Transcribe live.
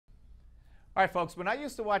All right, folks. When I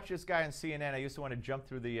used to watch this guy on CNN, I used to want to jump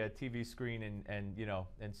through the TV screen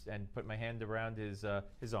and put my hand around his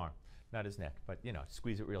arm, not his neck, but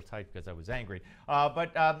squeeze it real tight because I was angry.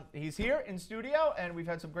 But he's here in studio, and we've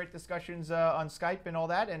had some great discussions on Skype and all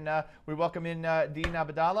that. And we welcome in Dean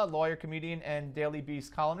Obeidallah, lawyer, comedian, and Daily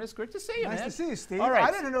Beast columnist. Great to see you, man. Nice to see you, Steve. All right.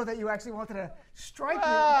 I didn't know that you actually wanted to strike me.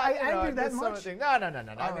 I do that much. No.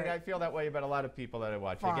 I mean, I feel that way about a lot of people that I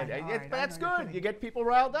watch. Fine, but that's good. You get people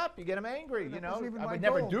riled up. You get them angry. I would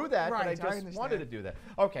never do that, right, but I just wanted to do that.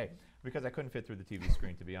 Okay. Because I couldn't fit through the TV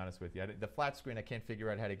screen, to be honest with you. The flat screen, I can't figure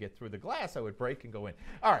out how to get through. The glass, I would break and go in.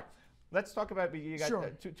 All right, let's talk about, you got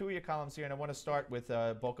sure. two of your columns here, and I want to start with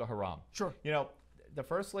Boko Haram. Sure. The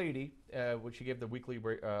First Lady, which she gave the weekly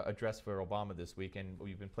address for Obama this week, and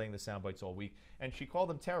we've been playing the sound bites all week, and she called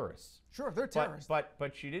them terrorists. Sure, they're terrorists.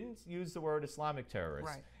 But she didn't use the word Islamic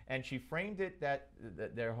terrorists. Right. And she framed it that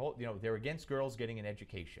they're against girls getting an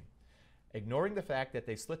education, ignoring the fact that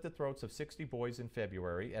they slit the throats of 60 boys in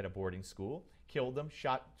February at a boarding school, killed them,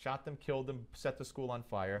 shot them, killed them, set the school on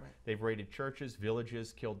fire. Right. They've raided churches,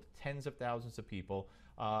 villages, killed tens of thousands of people.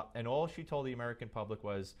 And all she told the American public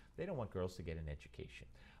was they don't want girls to get an education.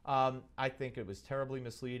 I think it was terribly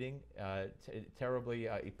misleading, terribly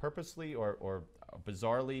purposely or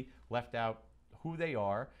bizarrely left out who they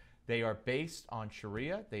are. They are based on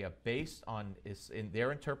Sharia. They are based on in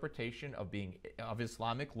their interpretation of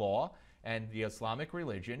Islamic law and the Islamic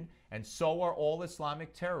religion, and so are all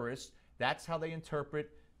Islamic terrorists. That's how they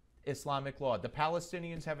interpret Islamic law. The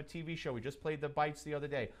Palestinians have a TV show. We just played the bites the other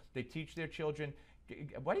day. They teach their children,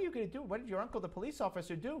 what are you going to do? What did your uncle, the police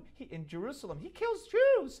officer, do in Jerusalem? He kills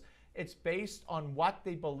Jews. It's based on what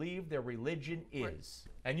they believe their religion is.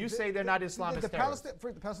 Right. And you say they're not Islamist terrorists.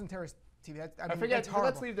 For the Palestinian terrorist TV, I forget,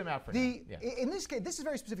 let's leave them out for now. Yeah. In this case, this is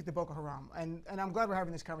very specific to Boko Haram, and I'm glad we're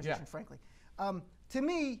having this conversation, frankly. To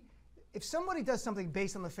me, if somebody does something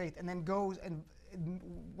based on the faith and then goes and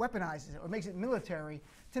weaponizes it or makes it military,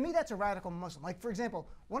 to me that's a radical Muslim. Like, for example,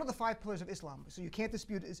 one of the 5 pillars of Islam, so you can't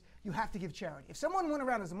dispute, is you have to give charity. If someone went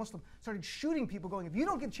around as a Muslim, started shooting people going, if you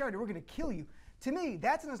don't give charity, we're going to kill you, to me,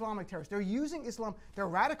 that's an Islamic terrorist. They're using Islam, they're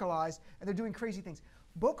radicalized, and they're doing crazy things.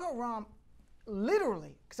 Boko Haram,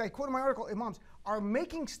 literally, because I quoted my article, imams, are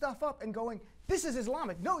making stuff up and going, this is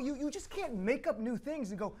Islamic. No, you just can't make up new things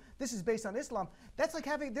and go, this is based on Islam. That's like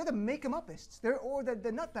they're the make-em-upists, or the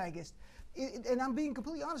nutbaggists. And I'm being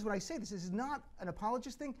completely honest when I say this. This is not an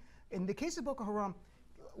apologist thing. In the case of Boko Haram,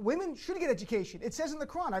 women should get education. It says in the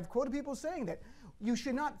Quran, I've quoted people saying that, you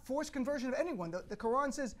should not force conversion of anyone. The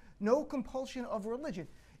Quran says no compulsion of religion.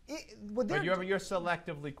 But you're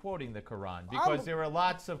selectively quoting the Quran, because there are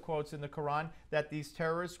lots of quotes in the Quran that these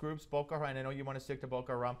terrorist groups, Boko Haram, I know you want to stick to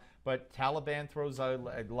Boko Haram, but Taliban throws a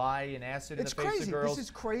lie and acid in the face of girls. This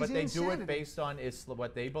is crazy. But they insanity. do it based on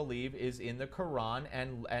what they believe is in the Quran,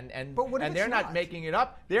 and but they're not making it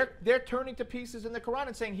up. They're turning to pieces in the Quran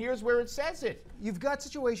and saying, here's where it says it. You've got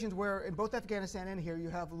situations where in both Afghanistan and here you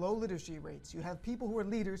have low literacy rates. You have people who are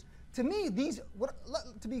leaders. To me,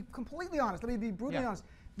 to be completely honest, let me be brutally honest.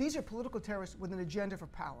 These are political terrorists with an agenda for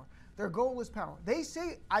power. Their goal is power. They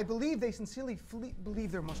say, I believe they sincerely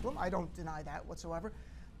believe they're Muslim. I don't deny that whatsoever.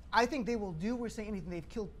 I think they will do or say anything. They've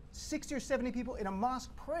killed 60 or 70 people in a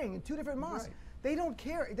mosque praying in 2 different mosques. Right. They don't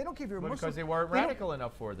care. They don't care if you're a Muslim. Because they weren't radical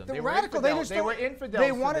enough for them. They're radical. They were infidels.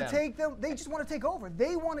 They want to take them. They just want to take over.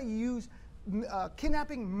 They want to use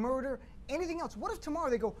kidnapping, murder, anything else. What if tomorrow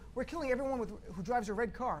they go, we're killing everyone who drives a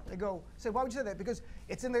red car? They go, say, why would you say that? Because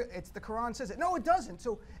it's the Quran says it. No, it doesn't.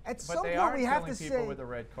 So at some point we have to say. But they are killing people with a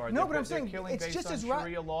red car. No, but I'm saying killing it's based just on as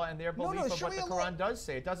Sharia law and their belief of what the Quran does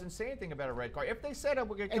say. It doesn't say anything about a red car. If they said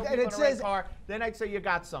we're going to kill people in a red car, then I'd say you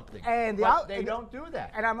got something. But they don't do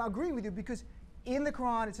that. And I'm agreeing with you because in the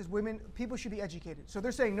Quran it says people should be educated. So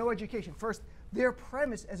they're saying no education. First, their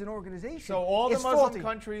premise as an organization. So all the Muslim faulty.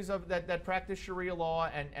 countries that practice Sharia law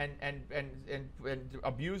and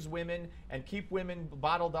abuse women and keep women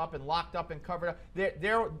bottled up and locked up and covered up,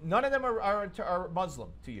 none of them are Muslim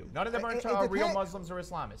to you. None of them are real Muslims or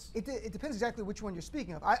Islamists. It depends exactly which one you're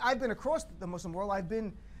speaking of. I've been across the Muslim world. I've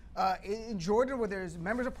been in Jordan where there's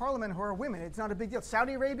members of parliament who are women. It's not a big deal.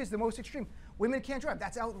 Saudi Arabia is the most extreme. Women can't drive.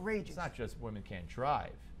 That's outrageous. It's not just women can't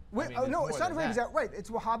drive. No, Saudi Arabia is outright. It's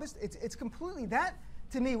Wahhabist. It's completely, that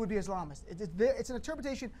to me would be Islamist. It's an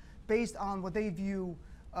interpretation based on what they view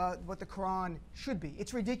what the Quran should be.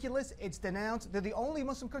 It's ridiculous. It's denounced. They're the only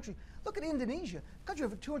Muslim country. Look at Indonesia, a country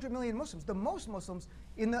of 200 million Muslims, the most Muslims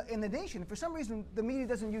in the nation. For some reason, the media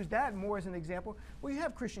doesn't use that more as an example. Well, you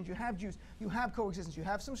have Christians, you have Jews, you have coexistence, you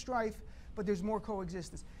have some strife, but there's more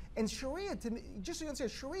coexistence. And Sharia, to me, just so you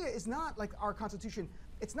understand, Sharia is not like our Constitution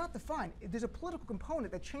It's not defined. There's a political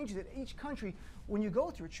component that changes it each country when you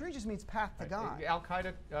go through it. Sharia just means path to God.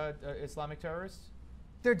 Al-Qaeda, Islamic terrorists?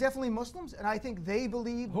 They're definitely Muslims, and I think they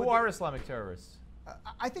believe. Who are Islamic terrorists?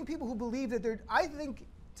 I think people who believe that they're. I think,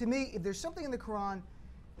 to me, if there's something in the Quran.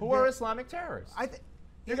 Who are Islamic terrorists?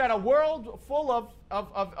 You got a world full of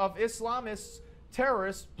Islamists,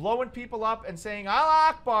 terrorists, blowing people up and saying Allah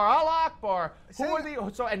Akbar, Allah Akbar. Who are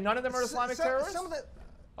the? So and none of them are Islamic terrorists. Some of the,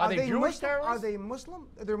 Are they Jewish Muslim? terrorists? Are they Muslim?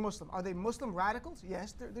 They're Muslim. Are they Muslim radicals?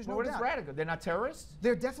 Yes, there's no doubt. What is radical? They're not terrorists?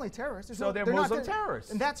 They're definitely terrorists. So they're Muslim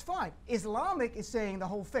terrorists. And that's fine. Islamic is saying the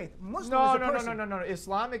whole faith. Muslim No, is a no, no, person. no, no, no.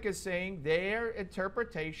 Islamic is saying their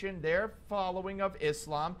interpretation, their following of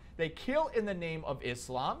Islam. They kill in the name of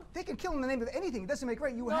Islam. They can kill in the name of anything. It doesn't make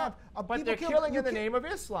right. But they're killing in the name of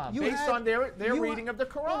Islam based on their reading of the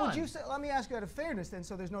Quran. Well, would you say, let me ask you out of fairness then,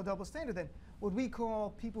 so there's no double standard then. Would we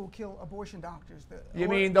call people who kill abortion doctors? You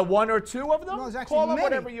mean the one or two of them? No, there's actually call them many.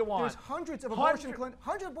 whatever you want. There's hundreds of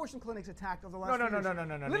abortion clinics attacked over the last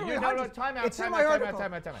No. Literally hundreds. Time out. It's in my article.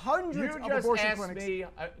 You Hundreds of just abortion asked clinics. me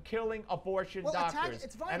killing abortion Well, doctors.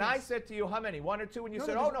 it's And I said to you, how many? One or two? And you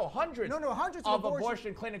said, hundreds. No, hundreds of of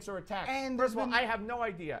abortion clinics are attacked. And First of all, I have no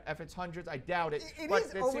idea if it's hundreds. I doubt it. It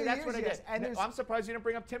is over see, the that's years, what I yes. did. And I'm surprised you didn't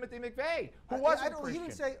bring up Timothy McVeigh, who I wasn't don't Christian.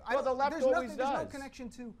 even say. Well, the left always does. There's no connection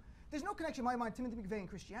to. There's no connection in my mind, Timothy McVeigh and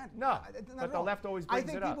Christianity. No, but the left always brings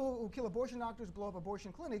it up. I think people who kill abortion doctors blow up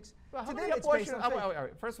abortion clinics. Well, to them, it's based on faith. all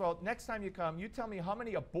right. First of all, next time you come, you tell me how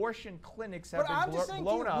many abortion clinics have been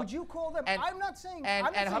blown up. Would you call them? I'm not saying.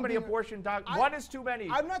 And how many abortion doctors? One is too many.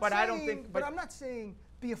 I'm not but saying, I don't think. But I'm not saying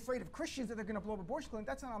be afraid of Christians that they're going to blow up abortion clinics.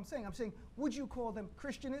 That's not what I'm saying. I'm saying, would you call them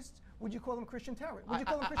Christianists? Would you call them Christian terrorists? Would you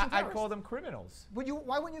call them Christian terrorists? I'd call them criminals. Would you?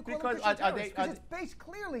 Why wouldn't you call them Christian terrorists? Because it's based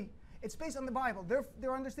clearly. It's based on the Bible.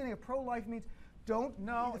 Their understanding of pro-life means don't.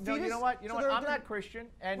 No. You know what? I'm not Christian,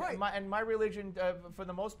 and my religion, for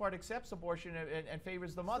the most part, accepts abortion and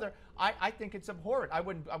favors the mother. I think it's abhorrent. I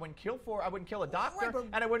wouldn't kill a doctor,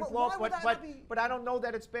 and I wouldn't blow up. But I don't know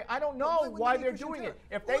that it's. I don't know why they're doing it.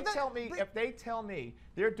 If they tell me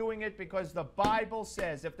they're doing it because the Bible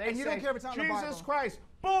says, if they say Jesus Christ,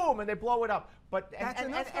 boom, and they blow it up. But that's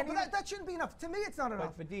enough. That shouldn't be enough. To me, it's not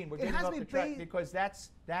enough. But Dean, we're getting off the track because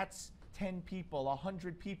that's 10 people,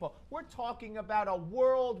 100 people. We're talking about a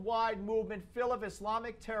worldwide movement full of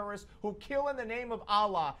Islamic terrorists who kill in the name of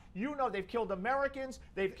Allah. You know they've killed Americans,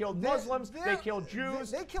 they've killed Muslims, they killed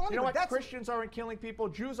Jews. They kill anybody. You know what? Christians aren't killing people,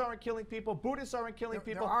 Jews aren't killing people, Buddhists aren't killing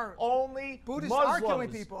people. Only Buddhists Muslims are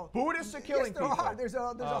killing people. Buddhists are killing people. There's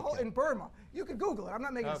a whole in Burma. You can Google it. I'm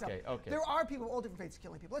not making this up. Okay. There are people of all different faiths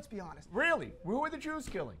killing people. Let's be honest. Really? Who are the Jews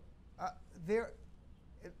killing? They're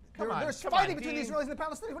fighting between the Israelis and the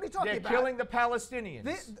Palestinians. What are you talking about? They're killing the Palestinians.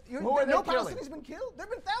 Who are they killing? Palestinians been killed? There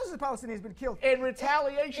have been thousands of Palestinians been killed. In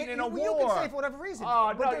retaliation in a war. You can say for whatever reason.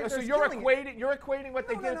 Oh, no. So you're equating what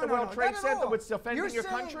they did at the World Trade Center with defending your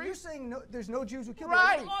country? You're saying there's no Jews who kill people.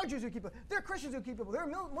 There are Jews who kill people. There are Christians who kill people. There are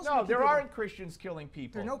Muslims who kill people. No, there aren't Christians killing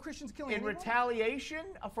people. There are no Christians killing people? In retaliation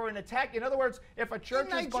for an attack? In other words, if a church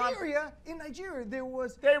is bombed... In Nigeria, there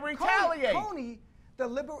was... They retaliate. Kony,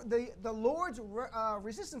 the Lord's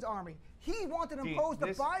Resistance Army. He wanted to impose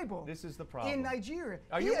the Bible. This is the problem. In Nigeria.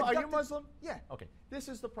 Are you Muslim? Yeah. Okay. This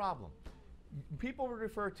is the problem. People would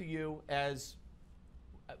refer to you as,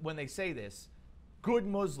 when they say this, good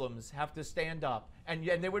Muslims have to stand up, and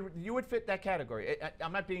you would fit that category.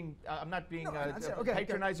 I'm not being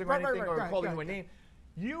patronizing or anything or calling you a name.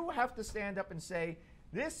 You have to stand up and say,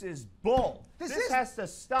 this is bull. This has to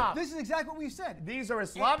stop. This is exactly what we've said. These are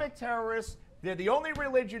Islamic terrorists. They're the only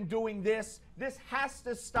religion doing this. This has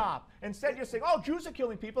to stop. Instead, you're saying, Jews are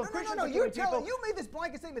killing people. Christians are killing people. You made this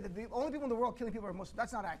blanket statement that the only people in the world killing people are Muslims.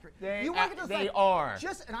 That's not accurate. They are.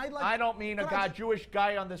 I don't mean a Jewish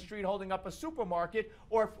guy on the street holding up a supermarket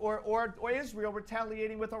or Israel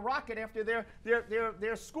retaliating with a rocket after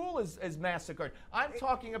their school is massacred. I'm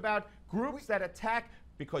talking about groups that attack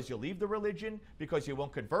because you leave the religion, because you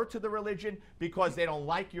won't convert to the religion, because they don't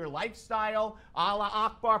like your lifestyle, Allah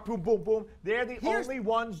Akbar, boom, boom, boom. They're the only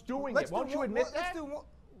ones doing it. Won't you admit that?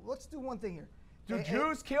 Let's do one thing here. Do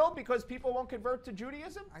Jews kill because people won't convert to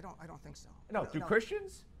Judaism? I don't think so. No. Do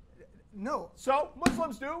Christians? No. So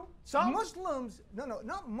Muslims do? Some? Muslims,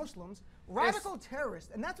 not Muslims. Radical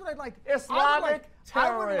terrorists, and that's what I'd like. Islamic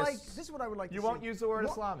terrorists. This is what I would like to see. You won't use the word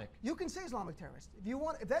Islamic. You can say Islamic terrorist if you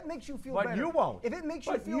want. If that makes you feel better. But you won't. If it makes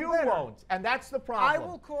you feel better. But you won't, and that's the problem. I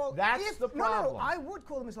will call. That's the problem. No, I would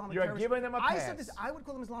call them Islamic terrorists. You're giving them a pass. I said this. I would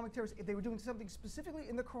call them Islamic terrorists if they were doing something specifically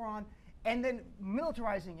in the Quran and then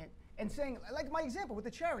militarizing it and saying, like my example with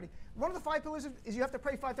the charity, one of the 5 pillars is you have to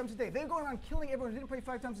pray 5 times a day. They're going around killing everyone who didn't pray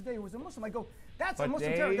 5 times a day who was a Muslim. I go, that's a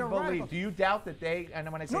Muslim terror. They're radical. Do you doubt that they,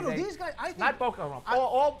 and when I say no, these guys, I think. Not Boko Haram,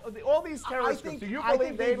 all these terrorist groups, do you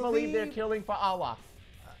believe they believe they're killing for Allah?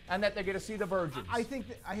 And that they're going to see the virgins? I think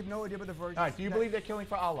I have no idea about the virgins. All right, do you believe they're killing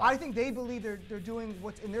for Allah? I think they believe they're doing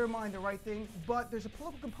what's in their mind the right thing, but there's a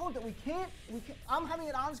political component that we can't. I'm having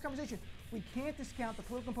an honest conversation. We can't discount the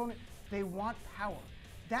political component. They want power.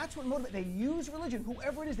 That's what motivates. They use religion.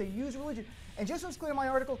 Whoever it is, they use religion. And just so it's clear in my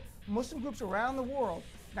article, Muslim groups around the world,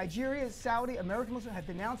 Nigeria, Saudi, American Muslims, have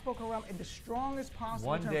denounced Boko Haram in the strongest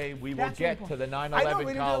possible terms. One day we will get to the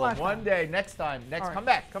 9/11 column. One day, next time. Right. Come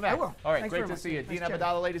back. I will. All right, Thanks great to see you. Nice Dean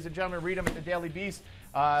Obeidallah, ladies and gentlemen, read them at the Daily Beast.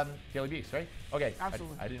 Daily Beast, right? Okay.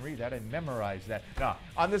 Absolutely. I didn't read that. I memorized that. No.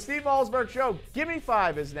 On the Steve Malzberg Show, Gimme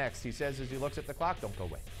 5 is next, he says as he looks at the clock. Don't go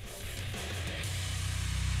away.